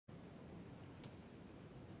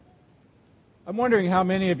I'm wondering how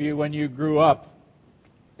many of you, when you grew up,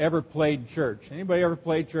 ever played church. Anybody ever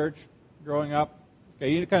played church growing up?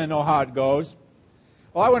 Okay, you kind of know how it goes.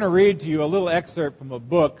 Well, I want to read to you a little excerpt from a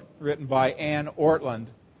book written by Ann Ortland.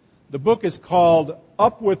 The book is called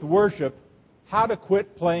Up with Worship, How to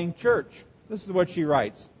Quit Playing Church. This is what she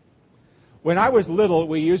writes. When I was little,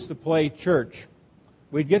 we used to play church.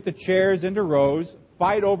 We'd get the chairs into rows,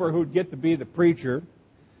 fight over who'd get to be the preacher,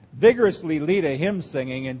 vigorously lead a hymn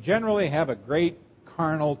singing, and generally have a great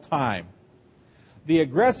carnal time. The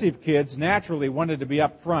aggressive kids naturally wanted to be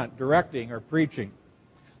up front, directing or preaching.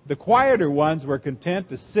 The quieter ones were content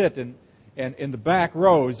to sit in the back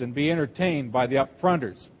rows and be entertained by the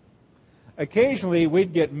up-fronters. Occasionally,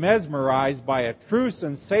 we'd get mesmerized by a true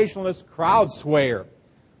sensationalist crowd swayer,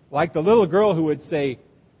 like the little girl who would say,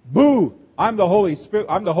 "Boo, I'm the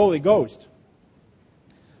Holy Ghost."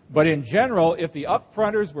 But in general, if the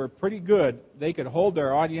up-fronters were pretty good, they could hold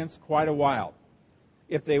their audience quite a while.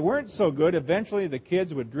 If they weren't so good, eventually the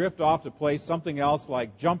kids would drift off to play something else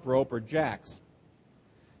like jump rope or jacks.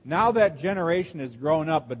 Now that generation has grown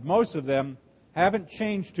up, but most of them haven't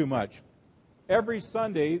changed too much. Every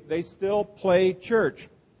Sunday, they still play church.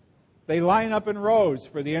 They line up in rows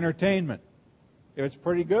for the entertainment. If it's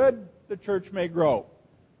pretty good, the church may grow.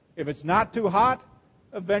 If it's not too hot,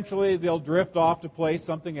 eventually they'll drift off to play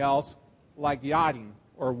something else like yachting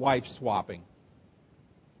or wife swapping.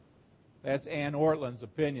 That's Ann Ortland's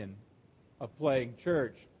opinion of playing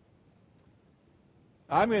church.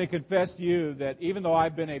 I'm going to confess to you that even though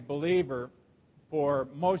I've been a believer for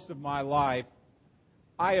most of my life,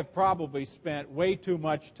 I have probably spent way too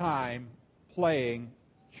much time playing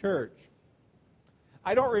church.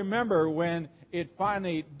 I don't remember when it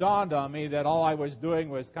finally dawned on me that all I was doing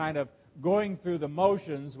was kind of going through the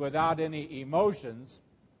motions without any emotions,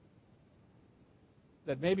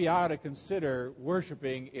 that maybe I ought to consider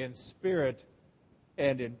worshiping in spirit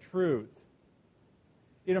and in truth.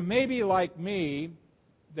 You know, maybe like me,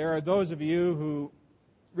 there are those of you who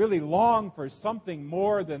really long for something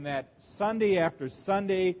more than that Sunday after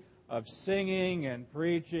Sunday of singing and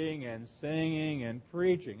preaching and singing and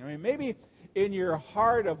preaching. I mean, maybe in your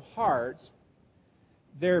heart of hearts,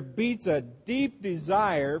 there beats a deep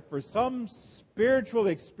desire for some spiritual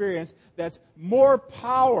experience that's more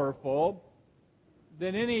powerful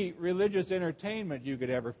than any religious entertainment you could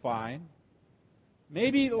ever find.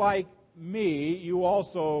 Maybe like me, you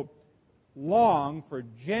also long for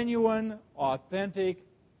genuine, authentic,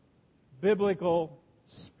 biblical,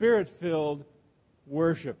 spirit-filled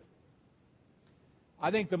worship.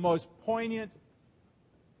 I think the most poignant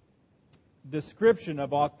description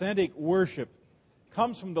of authentic worship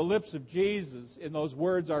comes from the lips of Jesus in those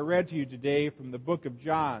words I read to you today from the book of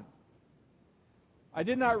John. I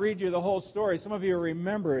did not read you the whole story. Some of you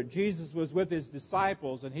remember it. Jesus was with his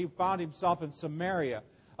disciples, and he found himself in Samaria,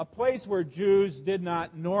 a place where Jews did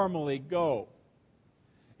not normally go.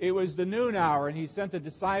 It was the noon hour, and he sent the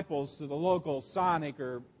disciples to the local Sonic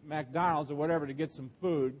or McDonald's or whatever to get some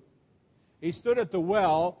food. He stood at the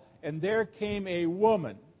well, and there came a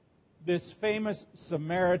woman, this famous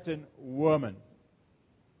Samaritan woman.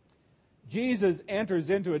 Jesus enters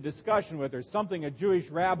into a discussion with her, something a Jewish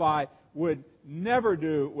rabbi would never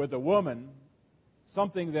do with a woman,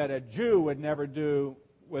 something that a Jew would never do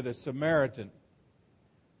with a Samaritan.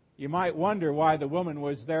 You might wonder why the woman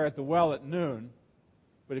was there at the well at noon,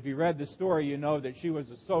 but if you read the story, you know that she was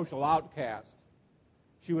a social outcast.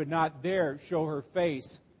 She would not dare show her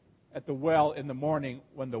face at the well in the morning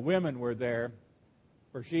when the women were there,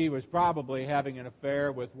 for she was probably having an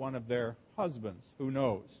affair with one of their husbands. Who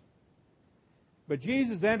knows? But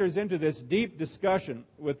Jesus enters into this deep discussion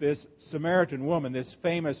with this Samaritan woman, this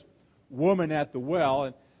famous woman at the well,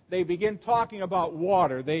 and they begin talking about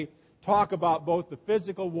water. They talk about both the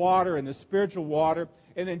physical water and the spiritual water,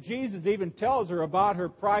 and then Jesus even tells her about her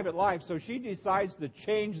private life, so she decides to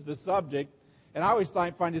change the subject. And I always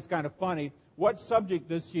find this kind of funny. What subject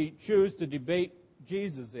does she choose to debate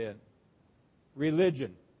Jesus in?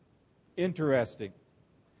 Religion. Interesting.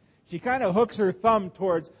 She kind of hooks her thumb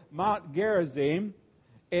towards Mount Gerizim,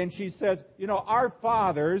 and she says, you know, our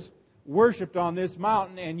fathers worshipped on this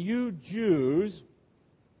mountain, and you Jews,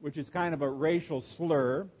 which is kind of a racial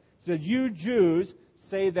slur, says you Jews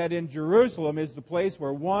say that in Jerusalem is the place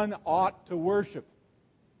where one ought to worship.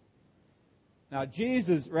 Now,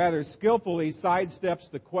 Jesus rather skillfully sidesteps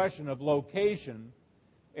the question of location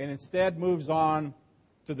and instead moves on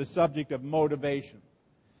to the subject of motivation.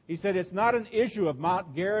 He said it's not an issue of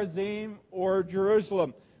Mount Gerizim or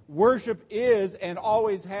Jerusalem. Worship is and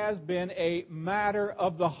always has been a matter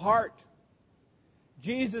of the heart.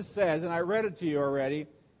 Jesus says, and I read it to you already,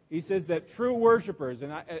 he says that true worshipers,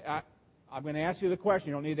 and I'm going to ask you the question.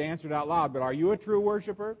 You don't need to answer it out loud, but are you a true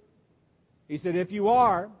worshiper? He said, if you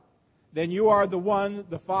are, then you are the one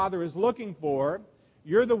the Father is looking for.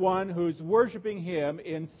 You're the one who's worshiping Him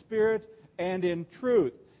in spirit and in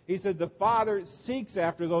truth. He said the Father seeks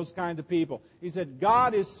after those kinds of people. He said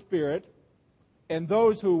God is spirit, and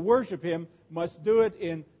those who worship Him must do it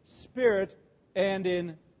in spirit and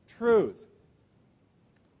in truth.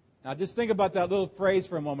 Now just think about that little phrase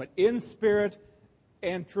for a moment. In spirit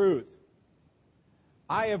and truth.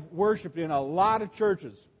 I have worshiped in a lot of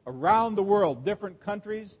churches around the world, different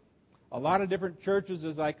countries, a lot of different churches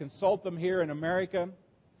as I consult them here in America.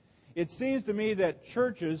 It seems to me that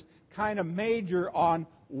churches kind of major on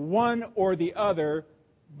one or the other,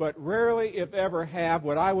 but rarely, if ever, have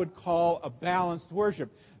what I would call a balanced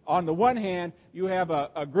worship. On the one hand, you have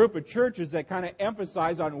a group of churches that kind of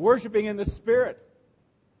emphasize on worshiping in the Spirit.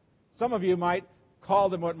 Some of you might call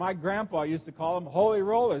them what my grandpa used to call them, holy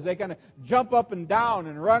rollers. They kind of jump up and down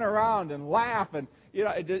and run around and laugh, and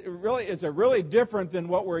it really is really different than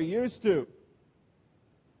what we're used to.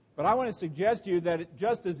 But I want to suggest to you that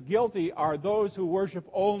just as guilty are those who worship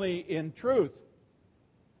only in truth.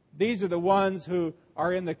 These are the ones who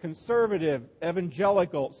are in the conservative,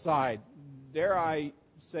 evangelical side. Dare I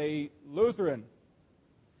say Lutheran.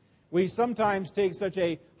 We sometimes take such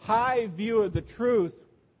a high view of the truth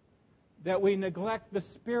that we neglect the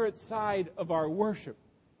spirit side of our worship,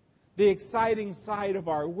 the exciting side of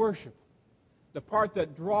our worship, the part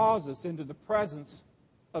that draws us into the presence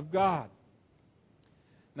of God.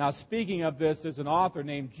 Now, speaking of this, there's an author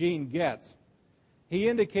named Gene Getz. He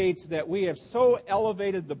indicates that we have so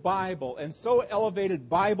elevated the Bible and so elevated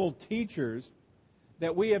Bible teachers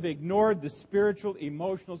that we have ignored the spiritual,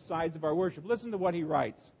 emotional sides of our worship. Listen to what he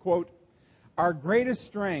writes. Quote, "Our greatest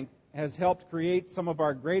strength has helped create some of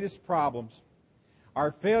our greatest problems.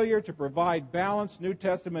 Our failure to provide balanced New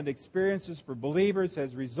Testament experiences for believers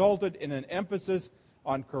has resulted in an emphasis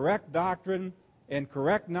on correct doctrine and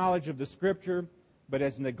correct knowledge of the Scripture, but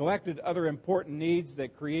has neglected other important needs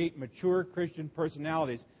that create mature Christian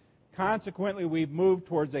personalities. Consequently, we've moved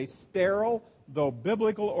towards a sterile, though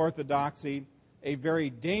biblical orthodoxy, a very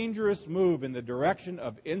dangerous move in the direction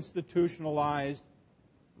of institutionalized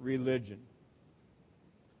religion."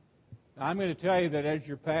 Now, I'm going to tell you that as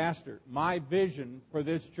your pastor, my vision for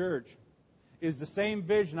this church is the same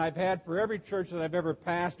vision I've had for every church that I've ever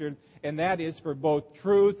pastored, and that is for both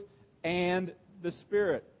truth and the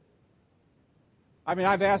Spirit. I mean,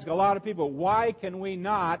 I've asked a lot of people, why can we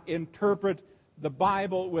not interpret the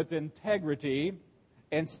Bible with integrity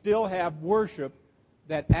and still have worship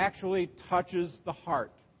that actually touches the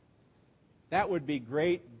heart? That would be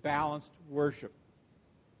great, balanced worship.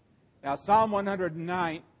 Now, Psalm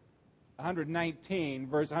 119,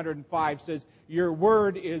 verse 105 says, "Your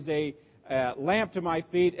word is a lamp to my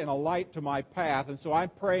feet and a light to my path." And so I'm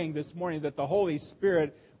praying this morning that the Holy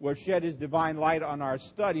Spirit will shed His divine light on our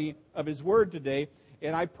study of His Word today.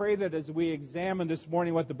 And I pray that as we examine this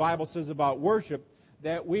morning what the Bible says about worship,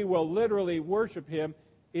 that we will literally worship Him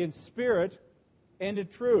in spirit and in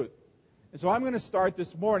truth. And so I'm going to start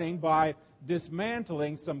this morning by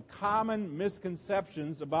dismantling some common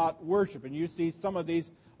misconceptions about worship. And you see some of these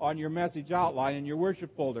on your message outline in your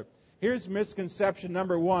worship folder. Here's misconception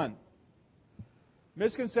number one.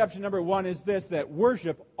 Misconception number one is this, that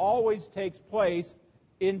worship always takes place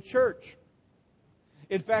in church.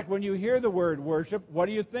 In fact, when you hear the word worship, what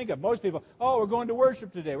do you think of? Most people, oh, we're going to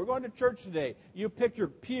worship today. We're going to church today. You picture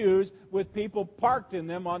pews with people parked in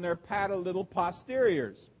them on their padded little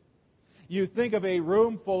posteriors. You think of a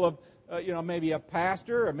room full of, maybe a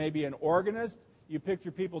pastor or maybe an organist. You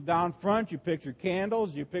picture people down front. You picture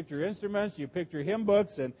candles. You picture instruments. You picture hymn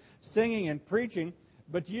books and singing and preaching.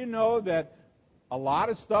 But you know that a lot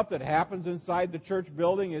of stuff that happens inside the church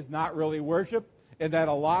building is not really worship, and that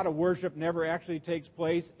a lot of worship never actually takes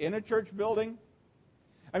place in a church building.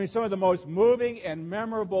 I mean, some of the most moving and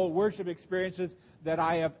memorable worship experiences that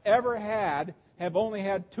I have ever had have only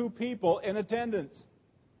had two people in attendance,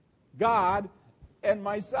 God and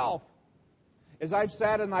myself. As I've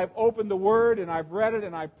sat and I've opened the Word and I've read it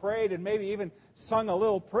and I've prayed and maybe even sung a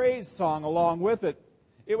little praise song along with it,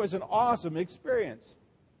 it was an awesome experience.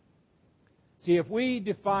 See, if we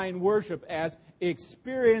define worship as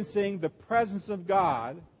experiencing the presence of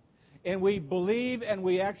God, and we believe and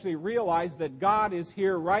we actually realize that God is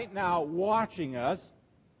here right now watching us,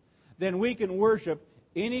 then we can worship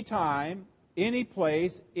anytime, any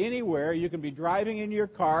place, anywhere. You can be driving in your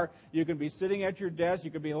car, you can be sitting at your desk,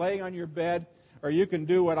 you can be laying on your bed, or you can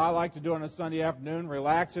do what I like to do on a Sunday afternoon,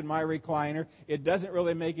 relax in my recliner. It doesn't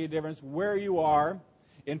really make any difference where you are.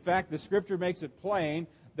 In fact, the Scripture makes it plain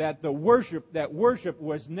that worship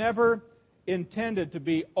was never intended to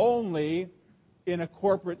be only in a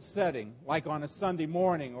corporate setting, like on a Sunday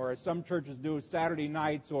morning, or as some churches do Saturday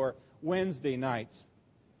nights or Wednesday nights.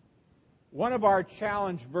 One of our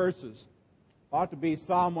challenge verses ought to be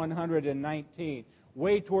Psalm 119,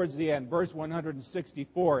 way towards the end, verse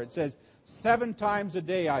 164. It says, 7 times a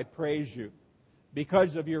day I praise you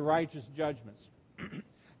because of your righteous judgments. In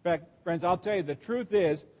fact, friends, I'll tell you, the truth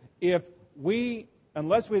is,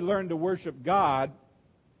 unless we learn to worship God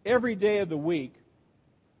every day of the week,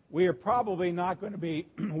 we are probably not going to be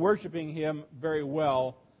worshiping Him very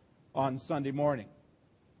well on Sunday morning.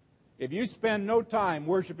 If you spend no time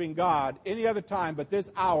worshiping God any other time but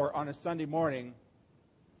this hour on a Sunday morning,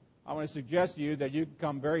 I want to suggest to you that you can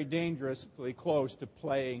come very dangerously close to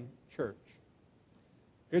playing church.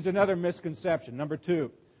 Here's another misconception. Number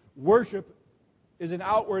 2, worship is an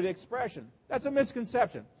outward expression. That's a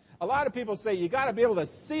misconception. A lot of people say you got to be able to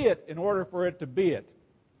see it in order for it to be it.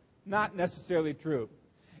 Not necessarily true.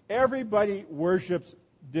 Everybody worships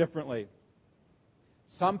differently.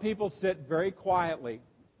 Some people sit very quietly,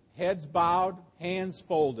 heads bowed, hands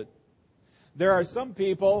folded. There are some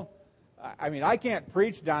people, I can't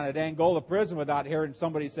preach down at Angola Prison without hearing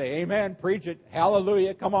somebody say, amen, preach it,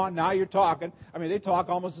 hallelujah, come on, now you're talking. They talk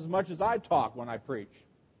almost as much as I talk when I preach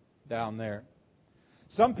down there.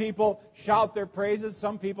 Some people shout their praises.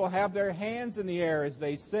 Some people have their hands in the air as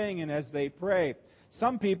they sing and as they pray.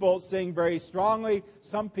 Some people sing very strongly.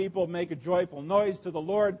 Some people make a joyful noise to the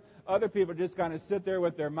Lord. Other people just kind of sit there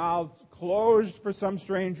with their mouths closed for some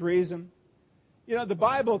strange reason. The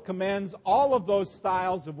Bible commends all of those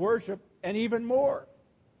styles of worship and even more.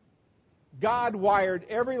 God wired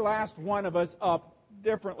every last one of us up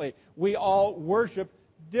differently. We all worship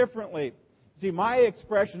differently. See, my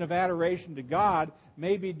expression of adoration to God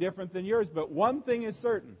may be different than yours, but one thing is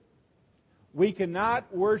certain. We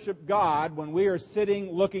cannot worship God when we are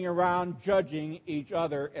sitting, looking around, judging each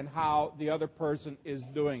other and how the other person is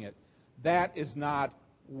doing it. That is not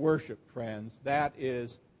worship, friends. That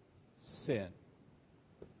is sin.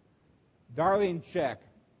 Darlene Zschech,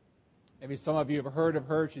 maybe some of you have heard of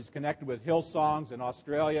her. She's connected with Hillsongs in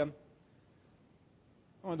Australia.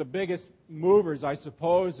 One of the biggest movers, I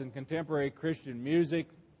suppose, in contemporary Christian music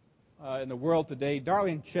in the world today.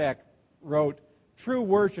 Darlene Zschech wrote, true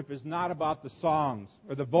worship is not about the songs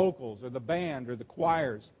or the vocals or the band or the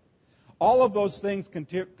choirs. All of those things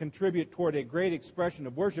contribute toward a great expression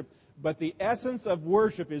of worship, but the essence of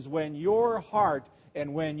worship is when your heart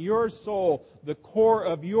and when your soul, the core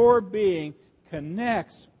of your being,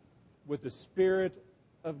 connects with the Spirit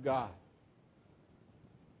of God.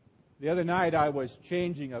 The other night I was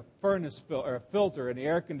changing a filter in the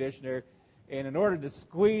air conditioner, and in order to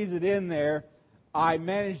squeeze it in there, I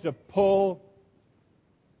managed to pull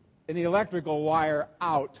an electrical wire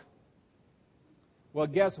out. Well,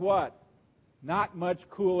 guess what? Not much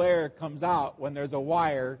cool air comes out when there's a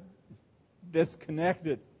wire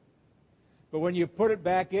disconnected. But when you put it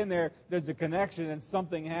back in there, there's a connection and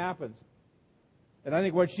something happens. And I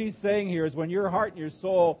think what she's saying here is when your heart and your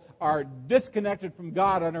soul are disconnected from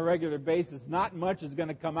God on a regular basis, not much is going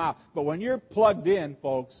to come out. But when you're plugged in,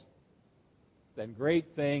 folks, then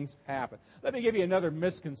great things happen. Let me give you another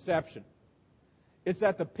misconception. It's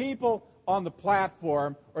that the people on the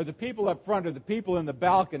platform or the people up front or the people in the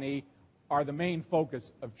balcony are the main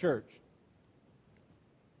focus of church.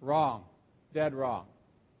 Wrong. Dead wrong.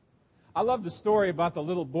 I love the story about the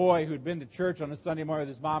little boy who'd been to church on a Sunday morning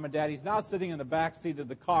with his mom and dad. He's now sitting in the back seat of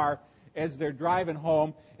the car as they're driving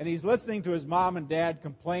home, and he's listening to his mom and dad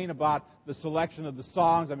complain about the selection of the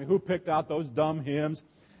songs. Who picked out those dumb hymns?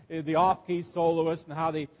 The off-key soloist and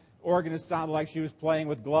how the organist sounded like she was playing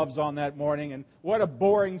with gloves on that morning, and what a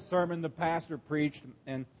boring sermon the pastor preached.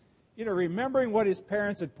 And, remembering what his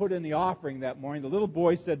parents had put in the offering that morning, the little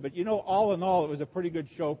boy said, but all in all, it was a pretty good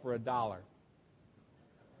show for $1.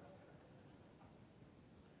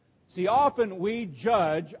 See, often we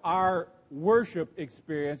judge our worship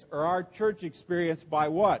experience or our church experience by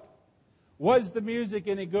what? Was the music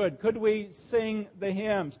any good? Could we sing the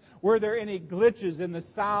hymns? Were there any glitches in the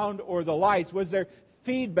sound or the lights? Was there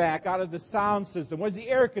feedback out of the sound system? Was the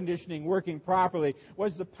air conditioning working properly?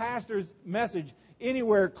 Was the pastor's message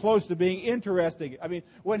anywhere close to being interesting?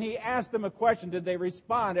 When he asked them a question, did they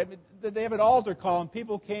respond? Did they have an altar call and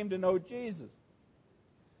people came to know Jesus?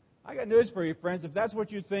 I got news for you, friends. If that's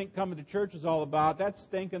what you think coming to church is all about, that's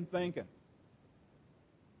stinking thinking.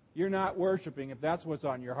 You're not worshiping if that's what's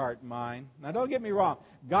on your heart and mind. Now, don't get me wrong.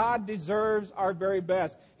 God deserves our very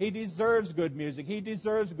best. He deserves good music. He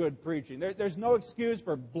deserves good preaching. There's no excuse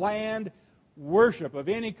for bland worship of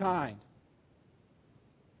any kind.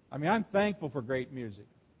 I'm thankful for great music.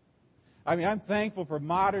 I mean, I'm thankful for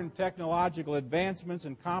modern technological advancements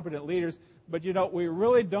and competent leaders, but we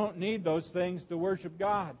really don't need those things to worship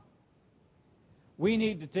God. We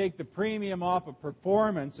need to take the premium off of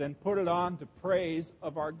performance and put it on to praise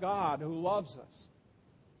of our God who loves us.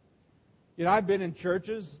 I've been in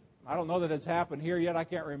churches, I don't know that it's happened here yet, I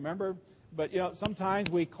can't remember, but sometimes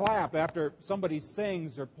we clap after somebody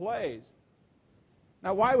sings or plays.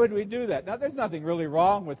 Now, why would we do that? Now, there's nothing really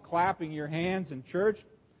wrong with clapping your hands in church.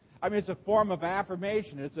 I mean, it's a form of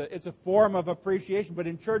affirmation. It's a form of appreciation. But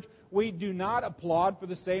in church, we do not applaud for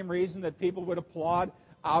the same reason that people would applaud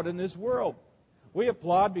out in this world. We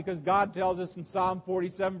applaud because God tells us in Psalm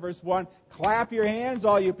 47, verse 1, clap your hands,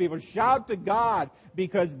 all you people. Shout to God,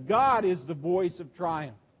 because God is the voice of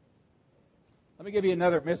triumph. Let me give you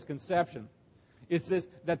another misconception. It's this,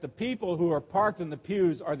 that the people who are parked in the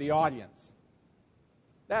pews are the audience.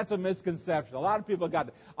 That's a misconception. A lot of people got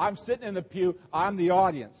that. I'm sitting in the pew, I'm the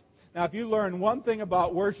audience. Now, if you learn one thing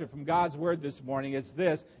about worship from God's Word this morning, it's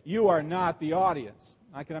this: you are not the audience.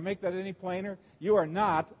 Now, can I make that any plainer? You are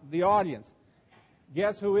not the audience.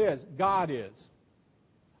 Guess who is? God is.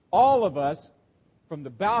 All of us, from the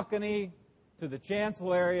balcony to the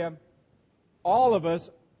chancel area, all of us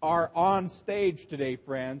are on stage today,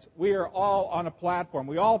 friends. We are all on a platform.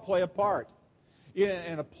 We all play a part.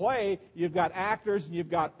 In a play, you've got actors and you've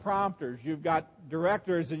got prompters. You've got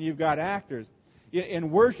directors and you've got actors.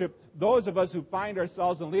 In worship, those of us who find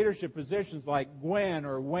ourselves in leadership positions like Gwen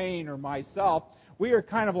or Wayne or myself, we are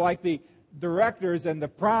kind of like the directors and the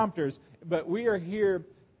prompters, but we are here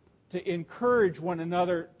to encourage one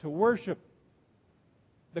another to worship.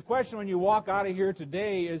 The question when you walk out of here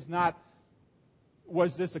today is not,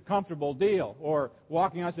 was this a comfortable deal? Or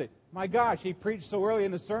walking out and say, my gosh, he preached so early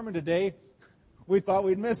in the sermon today, we thought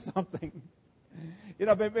we'd miss something.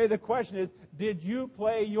 But maybe the question is, did you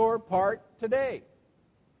play your part today?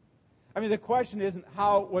 I mean, the question isn't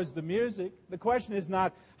how was the music. The question is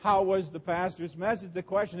not how was the pastor's message. The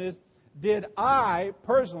question is, did I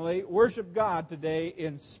personally worship God today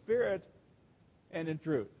in spirit and in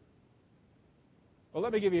truth? Well,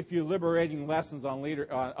 let me give you a few liberating lessons on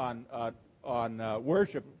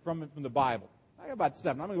worship from the Bible. I got about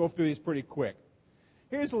 7. I'm going to go through these pretty quick.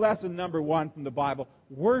 Here's lesson number 1 from the Bible.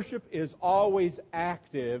 Worship is always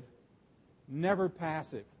active, never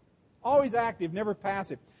passive. Always active, never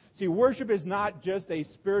passive. See, worship is not just a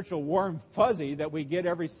spiritual warm fuzzy that we get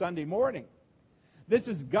every Sunday morning. This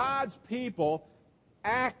is God's people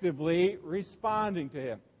actively responding to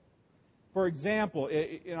Him. For example,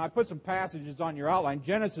 I put some passages on your outline.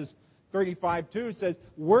 Genesis 35:2 says,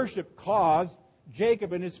 worship caused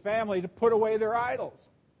Jacob and his family to put away their idols.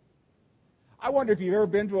 I wonder if you've ever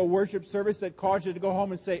been to a worship service that caused you to go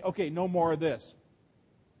home and say, okay, no more of this.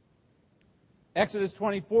 Exodus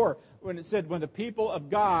 24, when it said, when the people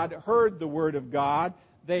of God heard the word of God,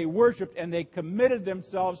 they worshiped and they committed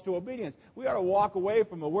themselves to obedience. We ought to walk away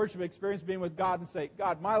from a worship experience being with God and say,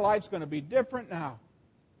 God, my life's going to be different now.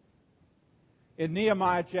 In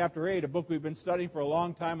Nehemiah chapter 8, a book we've been studying for a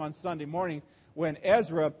long time on Sunday mornings, when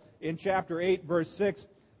Ezra in chapter 8, verse 6,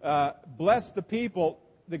 blessed the people,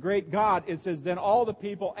 the great God, it says, then all the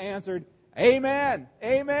people answered, Amen,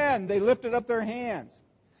 Amen. They lifted up their hands.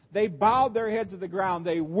 They bowed their heads to the ground.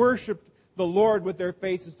 They worshiped the Lord with their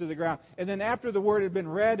faces to the ground. And then after the word had been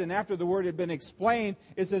read and after the word had been explained,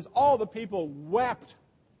 it says all the people wept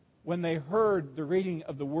when they heard the reading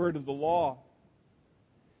of the word of the law.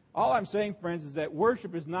 All I'm saying, friends, is that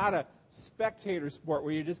worship is not a spectator sport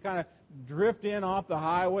where you just kind of drift in off the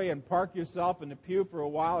highway and park yourself in the pew for a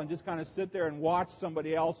while and just kind of sit there and watch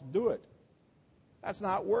somebody else do it. That's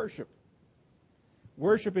not worship.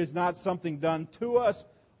 Worship is not something done to us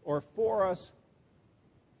or for us,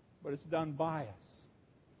 but it's done by us.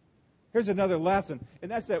 Here's another lesson,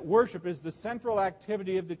 and that's that worship is the central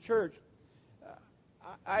activity of the church.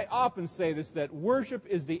 I often say this, that worship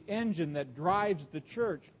is the engine that drives the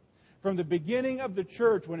church. From the beginning of the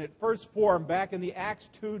church, when it first formed back in the Acts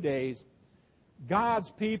 2 days, God's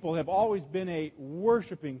people have always been a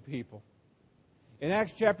worshiping people. In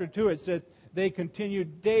Acts chapter 2, it said they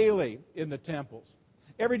continued daily in the temples.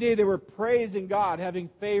 Every day they were praising God, having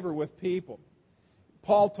favor with people.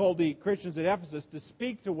 Paul told the Christians at Ephesus to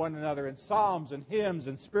speak to one another in psalms and hymns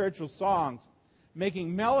and spiritual songs,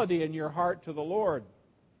 making melody in your heart to the Lord.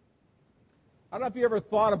 I don't know if you ever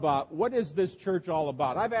thought about, what is this church all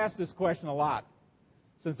about? I've asked this question a lot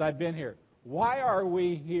since I've been here. Why are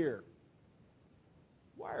we here?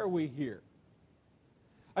 Why are we here?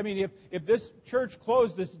 I mean, if this church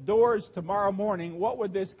closed its doors tomorrow morning, what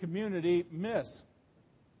would this community miss?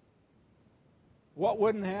 What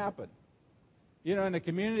wouldn't happen? You know, in a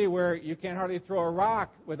community where you can't hardly throw a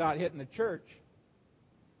rock without hitting the church.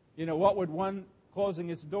 You know, what would one closing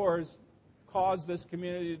its doors cause this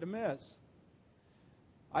community to miss?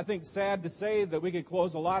 I think sad to say that we could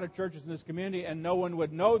close a lot of churches in this community and no one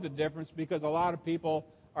would know the difference because a lot of people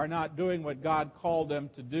are not doing what God called them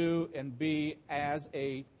to do and be as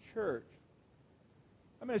a church.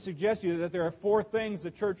 I'm going to suggest to you that there are 4 things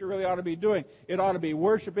the church really ought to be doing. It ought to be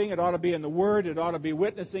worshiping, it ought to be in the Word, it ought to be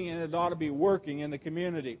witnessing, and it ought to be working in the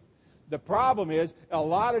community. The problem is a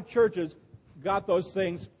lot of churches got those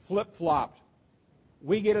things flip-flopped.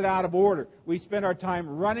 We get it out of order. We spend our time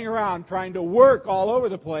running around trying to work all over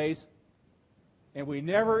the place, and we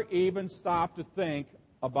never even stop to think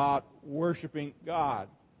about worshiping God.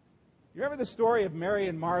 You remember the story of Mary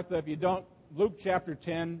and Martha? If you don't, Luke chapter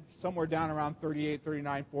 10, somewhere down around 38,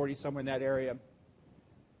 39, 40, somewhere in that area.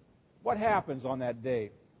 What happens on that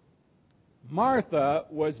day? Martha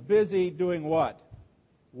was busy doing what?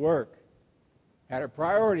 Work. Had her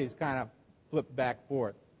priorities kind of flipped back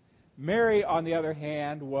forth. Mary, on the other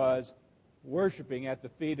hand, was worshiping at the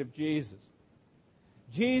feet of Jesus.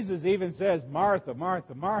 Jesus even says, Martha,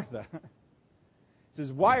 Martha, Martha. He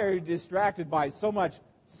says, why are you distracted by so much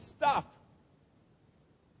stuff?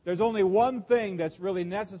 There's only one thing that's really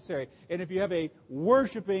necessary. And if you have a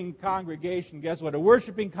worshiping congregation, guess what? A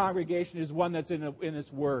worshiping congregation is one that's in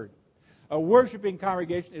its Word. A worshiping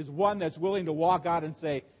congregation is one that's willing to walk out and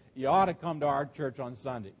say, you ought to come to our church on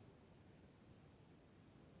Sunday.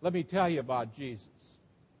 Let me tell you about Jesus.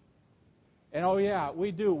 And oh yeah,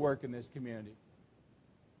 we do work in this community.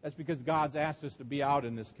 That's because God's asked us to be out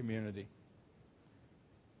in this community.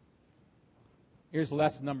 Here's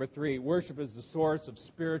lesson number 3. Worship is the source of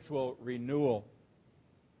spiritual renewal.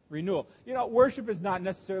 Renewal. You know, worship is not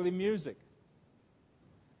necessarily music.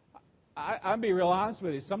 I'll be real honest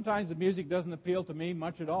with you. Sometimes the music doesn't appeal to me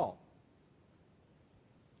much at all.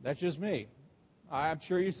 That's just me. I'm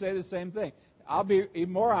sure you say the same thing. I'll be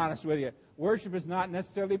even more honest with you. Worship is not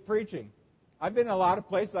necessarily preaching. I've been in a lot of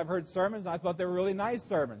places. I've heard sermons, and I thought they were really nice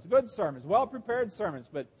sermons, good sermons, well-prepared sermons,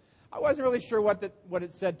 but I wasn't really sure what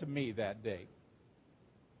it said to me that day.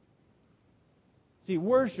 See,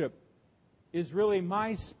 worship is really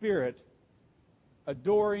my spirit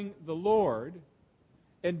adoring the Lord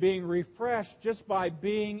and being refreshed just by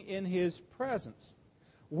being in His presence.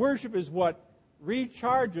 Worship is what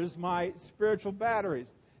recharges my spiritual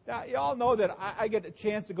batteries. Now, you all know that I get a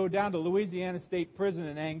chance to go down to Louisiana State Prison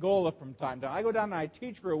in Angola from time to time. I go down and I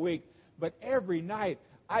teach for a week, but every night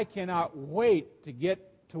I cannot wait to get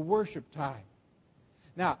to worship time.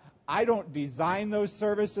 Now, I don't design those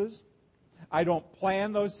services. I don't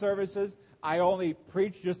plan those services. I only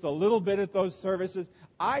preach just a little bit at those services.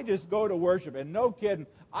 I just go to worship. And no kidding,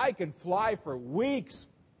 I can fly for weeks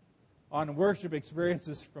on worship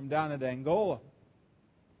experiences from down at Angola.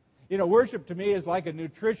 You know, worship to me is like a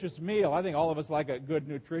nutritious meal. I think all of us like a good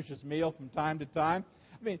nutritious meal from time to time.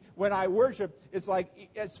 I mean, when I worship, it's like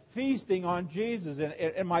it's feasting on Jesus.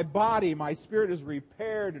 And my body, my spirit is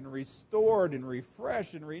repaired and restored and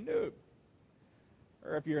refreshed and renewed.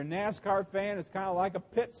 Or if you're a NASCAR fan, it's kind of like a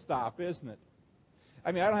pit stop, isn't it?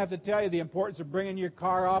 I mean, I don't have to tell you the importance of bringing your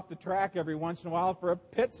car off the track every once in a while for a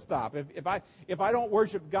pit stop. If I don't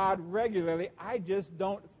worship God regularly, I just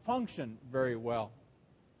don't function very well.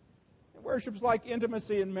 Worship's like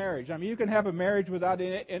intimacy in marriage. I mean, you can have a marriage without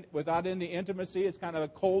any intimacy. It's kind of a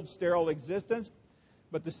cold, sterile existence.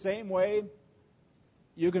 But the same way,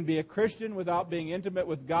 you can be a Christian without being intimate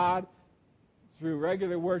with God through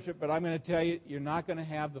regular worship. But I'm going to tell you, you're not going to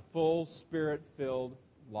have the full Spirit-filled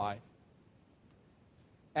life.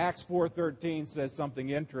 Acts 4:13 says something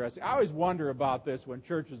interesting. I always wonder about this when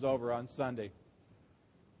church is over on Sunday.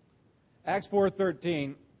 Acts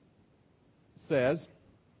 4:13 says,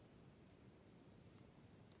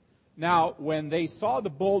 now, when they saw the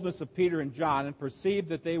boldness of Peter and John and perceived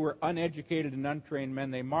that they were uneducated and untrained men,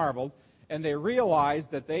 they marveled, and they realized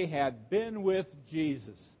that they had been with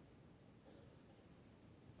Jesus.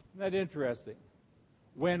 Isn't that interesting?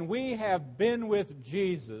 When we have been with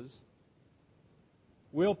Jesus,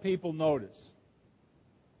 will people notice?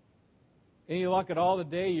 Any luck at all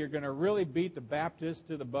today, you're going to really beat the Baptist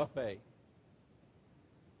to the buffet.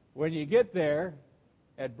 When you get there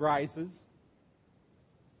at Bryce's,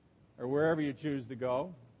 or wherever you choose to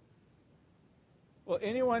go, will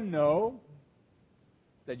anyone know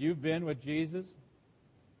that you've been with Jesus?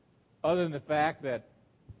 Other than the fact that,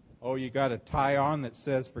 oh, you got a tie on that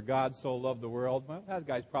says, for God so loved the world. Well, that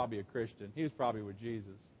guy's probably a Christian. He was probably with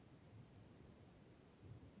Jesus.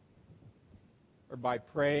 Or by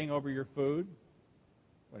praying over your food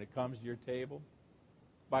when it comes to your table.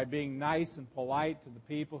 By being nice and polite to the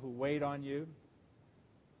people who wait on you.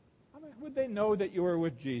 would they know that you were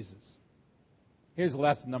with Jesus? Here's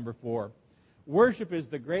lesson number 4. Worship is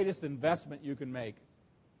the greatest investment you can make.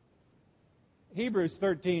 Hebrews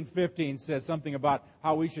 13:15 says something about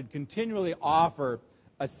how we should continually offer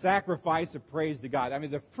a sacrifice of praise to God. I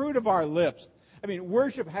mean, the fruit of our lips. I mean,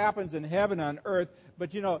 worship happens in heaven on earth,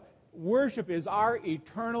 but worship is our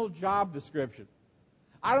eternal job description.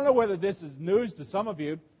 I don't know whether this is news to some of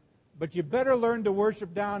you, but you better learn to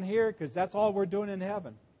worship down here because that's all we're doing in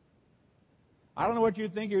heaven. I don't know what you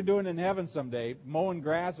think you're doing in heaven someday, mowing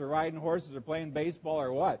grass or riding horses or playing baseball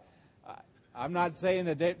or what. I'm not saying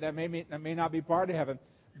that may not be part of heaven,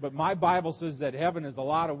 but my Bible says that heaven is a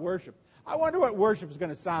lot of worship. I wonder what worship is going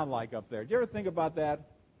to sound like up there. Do you ever think about that?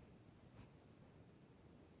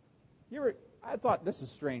 I thought, this is a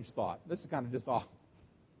strange thought. This is kind of just off.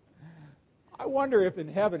 I wonder if in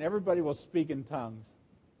heaven everybody will speak in tongues.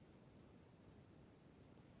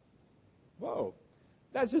 Whoa.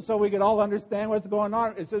 That's just so we can all understand what's going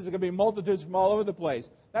on. It says there's going to be multitudes from all over the place.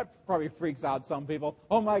 That probably freaks out some people.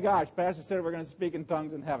 Oh my gosh, Pastor said we're going to speak in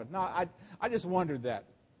tongues in heaven. No, I just wondered that.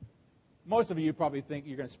 Most of you probably think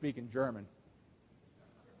you're going to speak in German.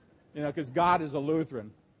 Because God is a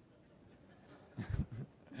Lutheran.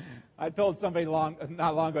 I told somebody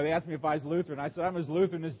not long ago, they asked me if I was Lutheran. I said, I'm as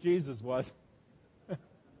Lutheran as Jesus was.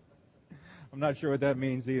 I'm not sure what that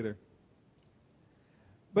means either.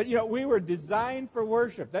 But, we were designed for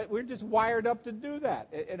worship. We're just wired up to do that.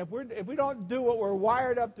 And if we don't do what we're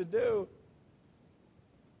wired up to do,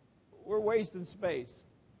 we're wasting space.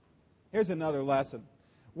 Here's another lesson.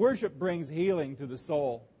 Worship brings healing to the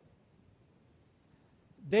soul.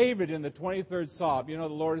 David in the 23rd Psalm, the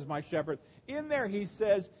Lord is my shepherd. In there he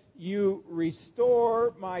says, you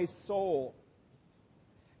restore my soul.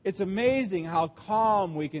 It's amazing how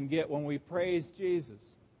calm we can get when we praise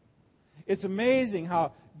Jesus. It's amazing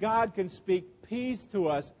how God can speak peace to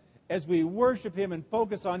us as we worship Him and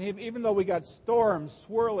focus on Him, even though we got storms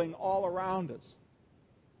swirling all around us.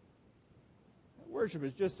 Worship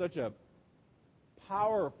is just such a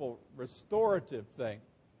powerful, restorative thing.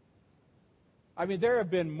 I mean, there have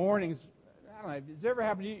been mornings, I don't know, has it ever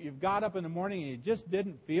happened to you? You've got up in the morning and you just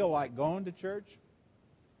didn't feel like going to church?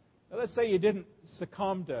 Now, let's say you didn't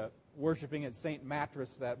succumb to worshiping at St.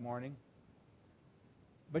 Mattress that morning,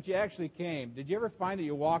 but you actually came. Did you ever find that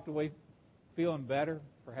you walked away feeling better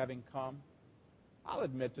for having come? I'll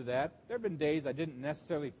admit to that. There have been days I didn't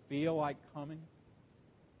necessarily feel like coming.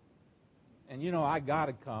 And I got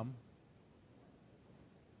to come.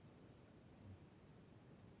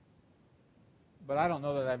 But I don't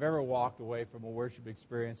know that I've ever walked away from a worship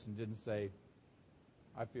experience and didn't say,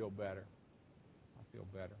 I feel better. I feel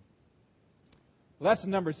better. Lesson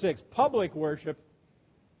number 6, public worship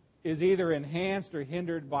is either enhanced or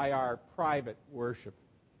hindered by our private worship.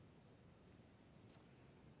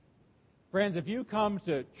 Friends, if you come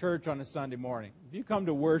to church on a Sunday morning, if you come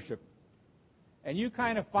to worship, and you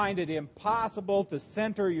kind of find it impossible to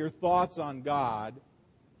center your thoughts on God,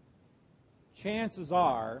 chances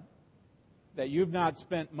are that you've not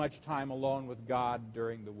spent much time alone with God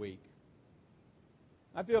during the week.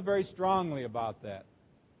 I feel very strongly about that.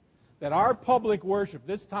 That our public worship,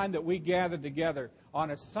 this time that we gather together on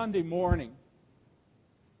a Sunday morning,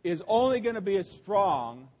 is only going to be as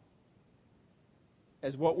strong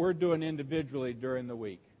as what we're doing individually during the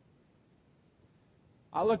week.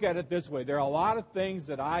 I look at it this way. There are a lot of things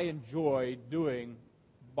that I enjoy doing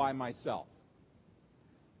by myself.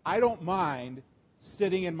 I don't mind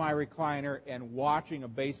sitting in my recliner and watching a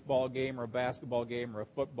baseball game or a basketball game or a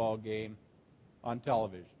football game on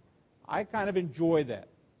television. I kind of enjoy that.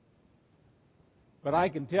 But I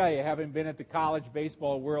can tell you, having been at the College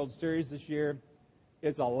Baseball World Series this year,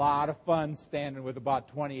 it's a lot of fun standing with about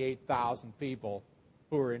 28,000 people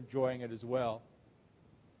who are enjoying it as well.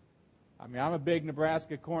 I mean, I'm a big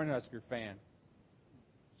Nebraska Cornhusker fan.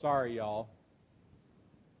 Sorry, y'all.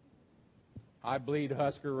 I bleed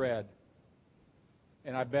Husker red.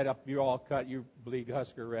 And I bet if you all cut, you bleed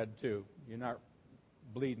Husker red too. You're not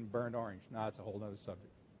bleeding burnt orange. No, that's a whole other subject.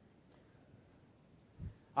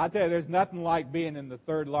 I'll tell you, there's nothing like being in the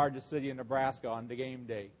third largest city in Nebraska on the game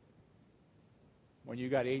day when you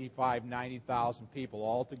got 85, 90,000 people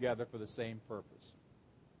all together for the same purpose.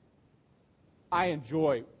 I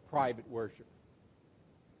enjoy private worship.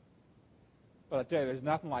 But I tell you, there's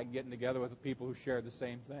nothing like getting together with the people who share the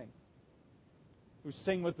same thing, who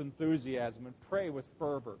sing with enthusiasm and pray with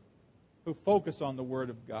fervor, who focus on the Word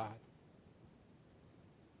of God.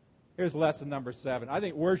 Here's lesson number 7. I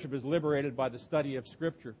think worship is liberated by the study of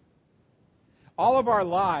Scripture. All of our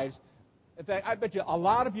lives, in fact, I bet you a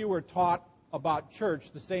lot of you were taught about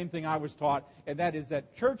church the same thing I was taught, and that is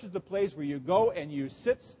that church is the place where you go and you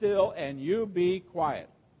sit still and you be quiet.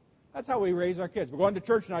 That's how we raise our kids. We're going to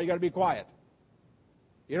church now, you got to be quiet.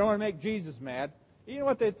 You don't want to make Jesus mad. You know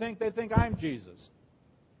what they think? They think I'm Jesus.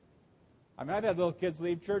 I mean, I've had little kids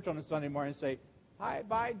leave church on a Sunday morning and say, "Hi,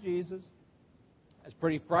 bye, Jesus." That's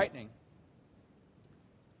pretty frightening.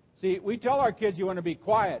 See, we tell our kids you want to be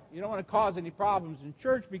quiet. You don't want to cause any problems in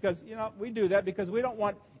church because, we do that because we don't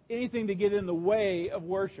want anything to get in the way of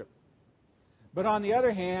worship. But on the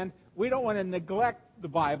other hand, we don't want to neglect the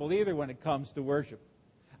Bible either when it comes to worship.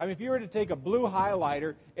 I mean, if you were to take a blue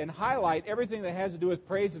highlighter and highlight everything that has to do with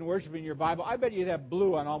praise and worship in your Bible, I bet you'd have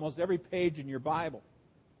blue on almost every page in your Bible.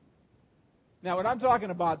 Now, when I'm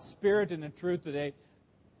talking about spirit and in truth today,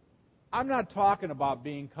 I'm not talking about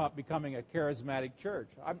becoming a charismatic church.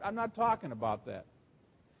 I'm not talking about that.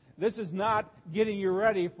 This is not getting you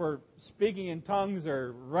ready for speaking in tongues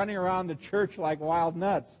or running around the church like wild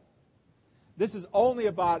nuts. This is only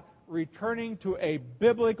about returning to a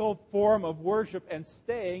biblical form of worship and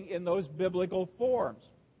staying in those biblical forms.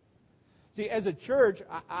 See, as a church,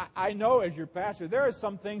 I know as your pastor, there are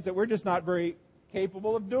some things that we're just not very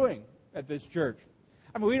capable of doing at this church.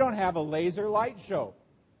 I mean, we don't have a laser light show.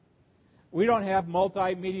 We don't have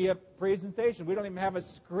multimedia presentation. We don't even have a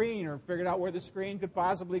screen or figured out where the screen could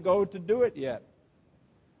possibly go to do it yet.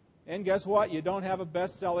 And guess what? You don't have a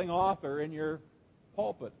best-selling author in your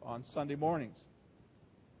pulpit on Sunday mornings.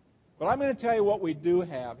 But I'm going to tell you what we do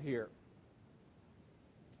have here.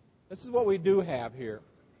 This is what we do have here.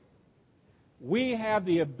 We have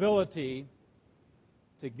the ability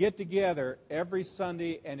to get together every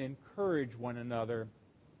Sunday and encourage one another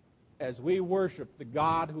as we worship the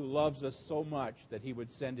God who loves us so much that He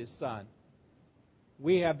would send His Son.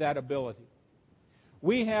 We have that ability.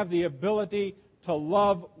 We have the ability to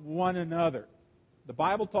love one another. The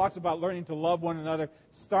Bible talks about learning to love one another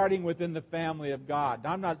starting within the family of God.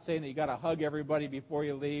 Now, I'm not saying that you got to hug everybody before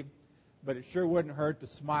you leave, but it sure wouldn't hurt to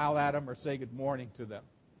smile at them or say good morning to them.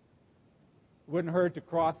 It wouldn't hurt to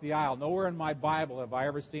cross the aisle. Nowhere in my Bible have I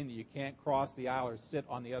ever seen that you can't cross the aisle or sit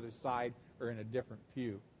on the other side or in a different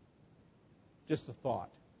pew. Just a thought.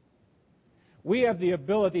 We have the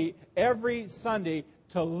ability every Sunday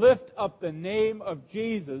to lift up the name of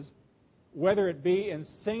Jesus, whether it be in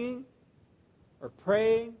singing or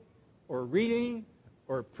praying or reading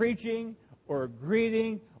or preaching or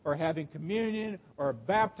greeting or having communion or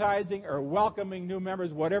baptizing or welcoming new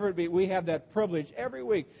members, whatever it be. We have that privilege every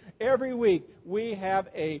week. Every week we have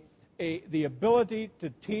the ability to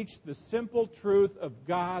teach the simple truth of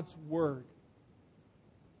God's Word.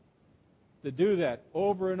 To do that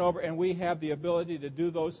over and over, and we have the ability to do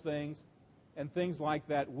those things and things like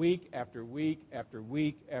that week after week after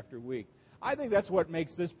week after week. I think that's what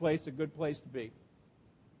makes this place a good place to be.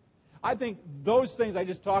 I think those things I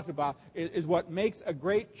just talked about is what makes a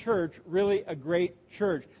great church really a great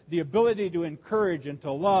church. The ability to encourage and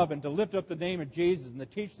to love and to lift up the name of Jesus and to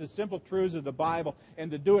teach the simple truths of the Bible and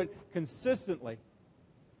to do it consistently.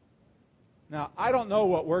 Now, I don't know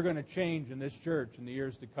what we're going to change in this church in the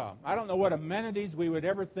years to come. I don't know what amenities we would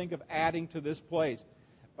ever think of adding to this place.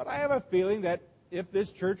 But I have a feeling that if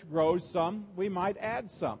this church grows some, we might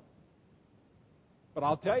add some. But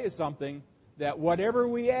I'll tell you something, that whatever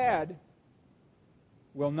we add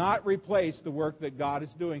will not replace the work that God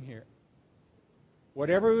is doing here.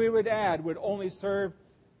 Whatever we would add would only serve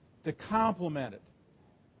to complement it,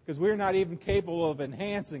 because we're not even capable of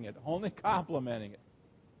enhancing it, only complementing it.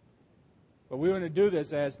 But we want to do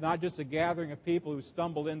this as not just a gathering of people who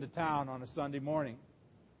stumbled into town on a Sunday morning,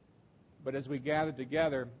 but as we gather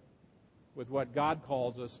together with what God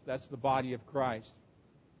calls us, that's the body of Christ.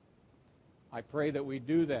 I pray that we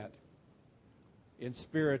do that in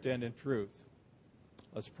spirit and in truth.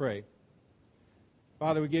 Let's pray.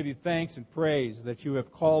 Father, we give you thanks and praise that you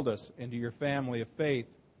have called us into your family of faith.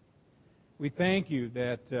 We thank you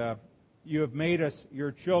that you have made us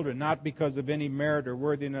your children, not because of any merit or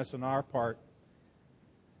worthiness on our part,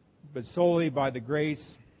 but solely by the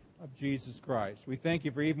grace of Jesus Christ. We thank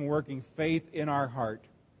you for even working faith in our heart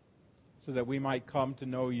so that we might come to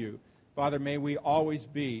know you. Father, may we always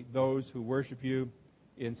be those who worship you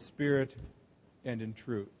in spirit and in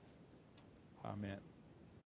truth. Amen.